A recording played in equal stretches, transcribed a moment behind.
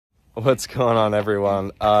What's going on,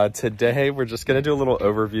 everyone? Today we're just gonna do a little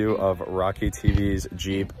overview of Rocky TV's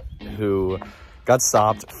Jeep, who got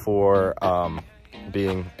stopped for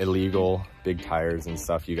being illegal, big tires and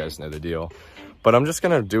stuff. You guys know the deal. But I'm just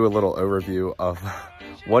gonna do a little overview of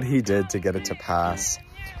what he did to get it to pass.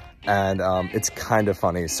 And it's kind of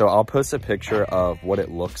funny. So I'll post a picture of what it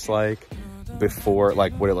looks like before,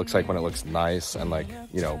 like what it looks like when it looks nice and like,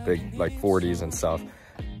 you know, big like 40s and stuff.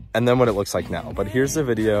 And then what it looks like now. But here's the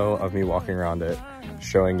video of me walking around it,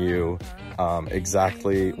 showing you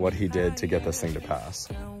exactly what he did to get this thing to pass.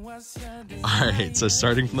 All right, so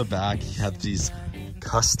starting from the back, he had these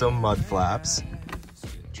custom mud flaps,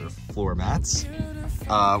 which are floor mats.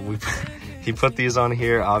 He put these on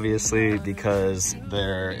here, obviously, because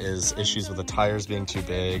there is issues with the tires being too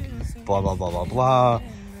big, blah, blah, blah, blah, blah.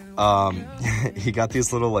 He got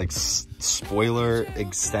these little like spoiler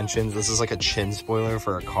extensions. This is like a chin spoiler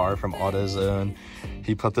for a car from AutoZone.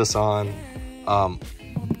 He put this on,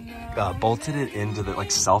 bolted it into the,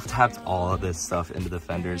 like self-tapped all of this stuff into the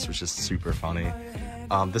fenders, which is super funny.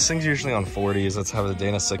 This thing's usually on 40s. Let's have a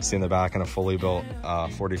Dana 60 in the back and a fully built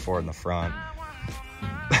 44 in the front.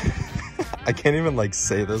 I can't even like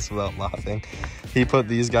say this without laughing. He put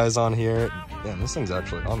these guys on here. Damn, this thing's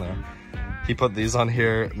actually on there. He put these on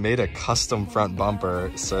here, made a custom front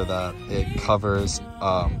bumper so that it covers,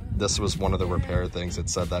 this was one of the repair things. It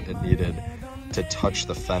said that it needed to touch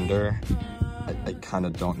the fender. I kind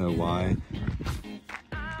of don't know why,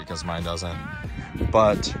 because mine doesn't.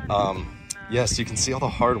 But yes, you can see all the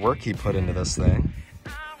hard work he put into this thing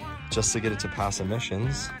just to get it to pass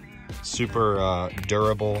emissions. Super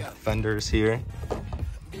durable fenders here.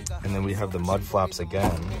 And then we have the mud flaps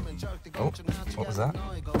again. Oh, what was that?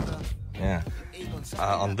 Yeah.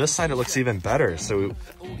 On this side, it looks even better. So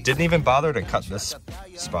we didn't even bother to cut this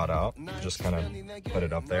spot out. Just kind of put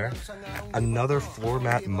it up there. Another floor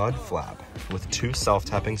mat mud flap with 2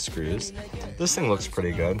 self-tapping screws. This thing looks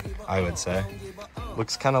pretty good, I would say.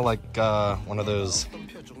 Looks kind of like one of those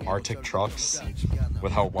Arctic trucks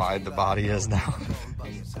with how wide the body is now.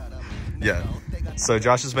 Yeah. So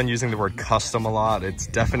Josh has been using the word custom a lot. It's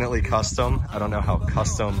definitely custom. I don't know how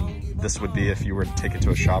custom this would be if you were to take it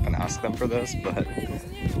to a shop and ask them for this, but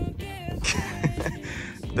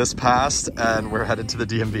this passed and we're headed to the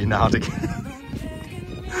DMV now to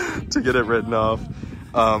get it written off.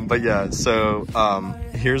 But yeah, so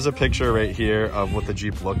here's a picture right here of what the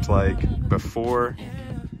Jeep looked like before.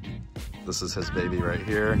 This is his baby right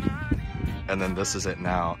here. And then this is it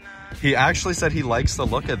now. He actually said he likes the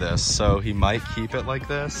look of this, so he might keep it like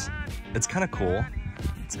this. It's kind of cool.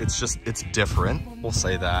 It's different, we'll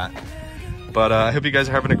say that. But I hope you guys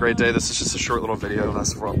are having a great day. This is just a short little video of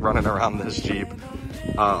us running around this Jeep.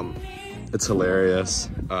 It's hilarious.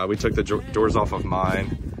 We took the doors off of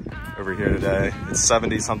mine over here today. It's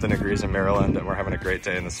 70-something degrees in Maryland, and we're having a great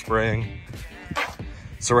day in the spring.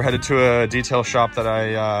 So we're headed to a detail shop that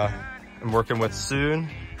I am working with soon.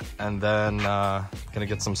 And then gonna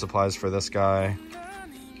get some supplies for this guy,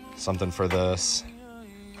 something for this,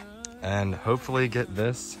 and hopefully get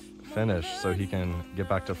this finished so he can get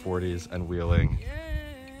back to 40s and wheeling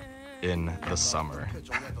in the summer.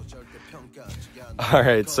 All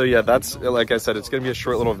right, so yeah, that's, like I said, it's gonna be a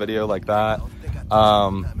short little video like that.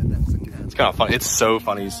 It's kind of funny. It's so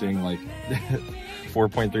funny seeing like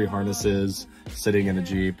 4.3 harnesses sitting in a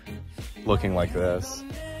Jeep looking like this.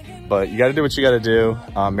 But you gotta do what you gotta do.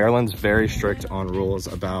 Maryland's very strict on rules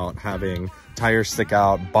about having tires stick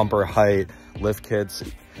out, bumper height, lift kits,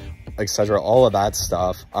 etc. All of that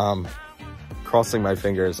stuff. Crossing my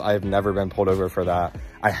fingers, I have never been pulled over for that.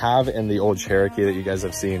 I have in the old Cherokee that you guys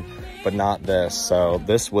have seen, but not this. So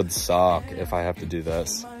this would suck if I have to do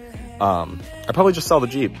this. I'd probably just sell the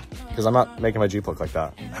Jeep because I'm not making my Jeep look like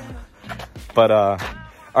that. But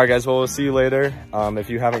all right, guys, well, we'll see you later. If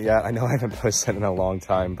you haven't yet, I know I haven't posted in a long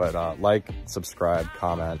time, but like, subscribe,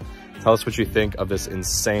 comment. Tell us what you think of this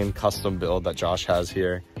insane custom build that Josh has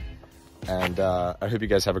here. And I hope you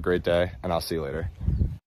guys have a great day, and I'll see you later.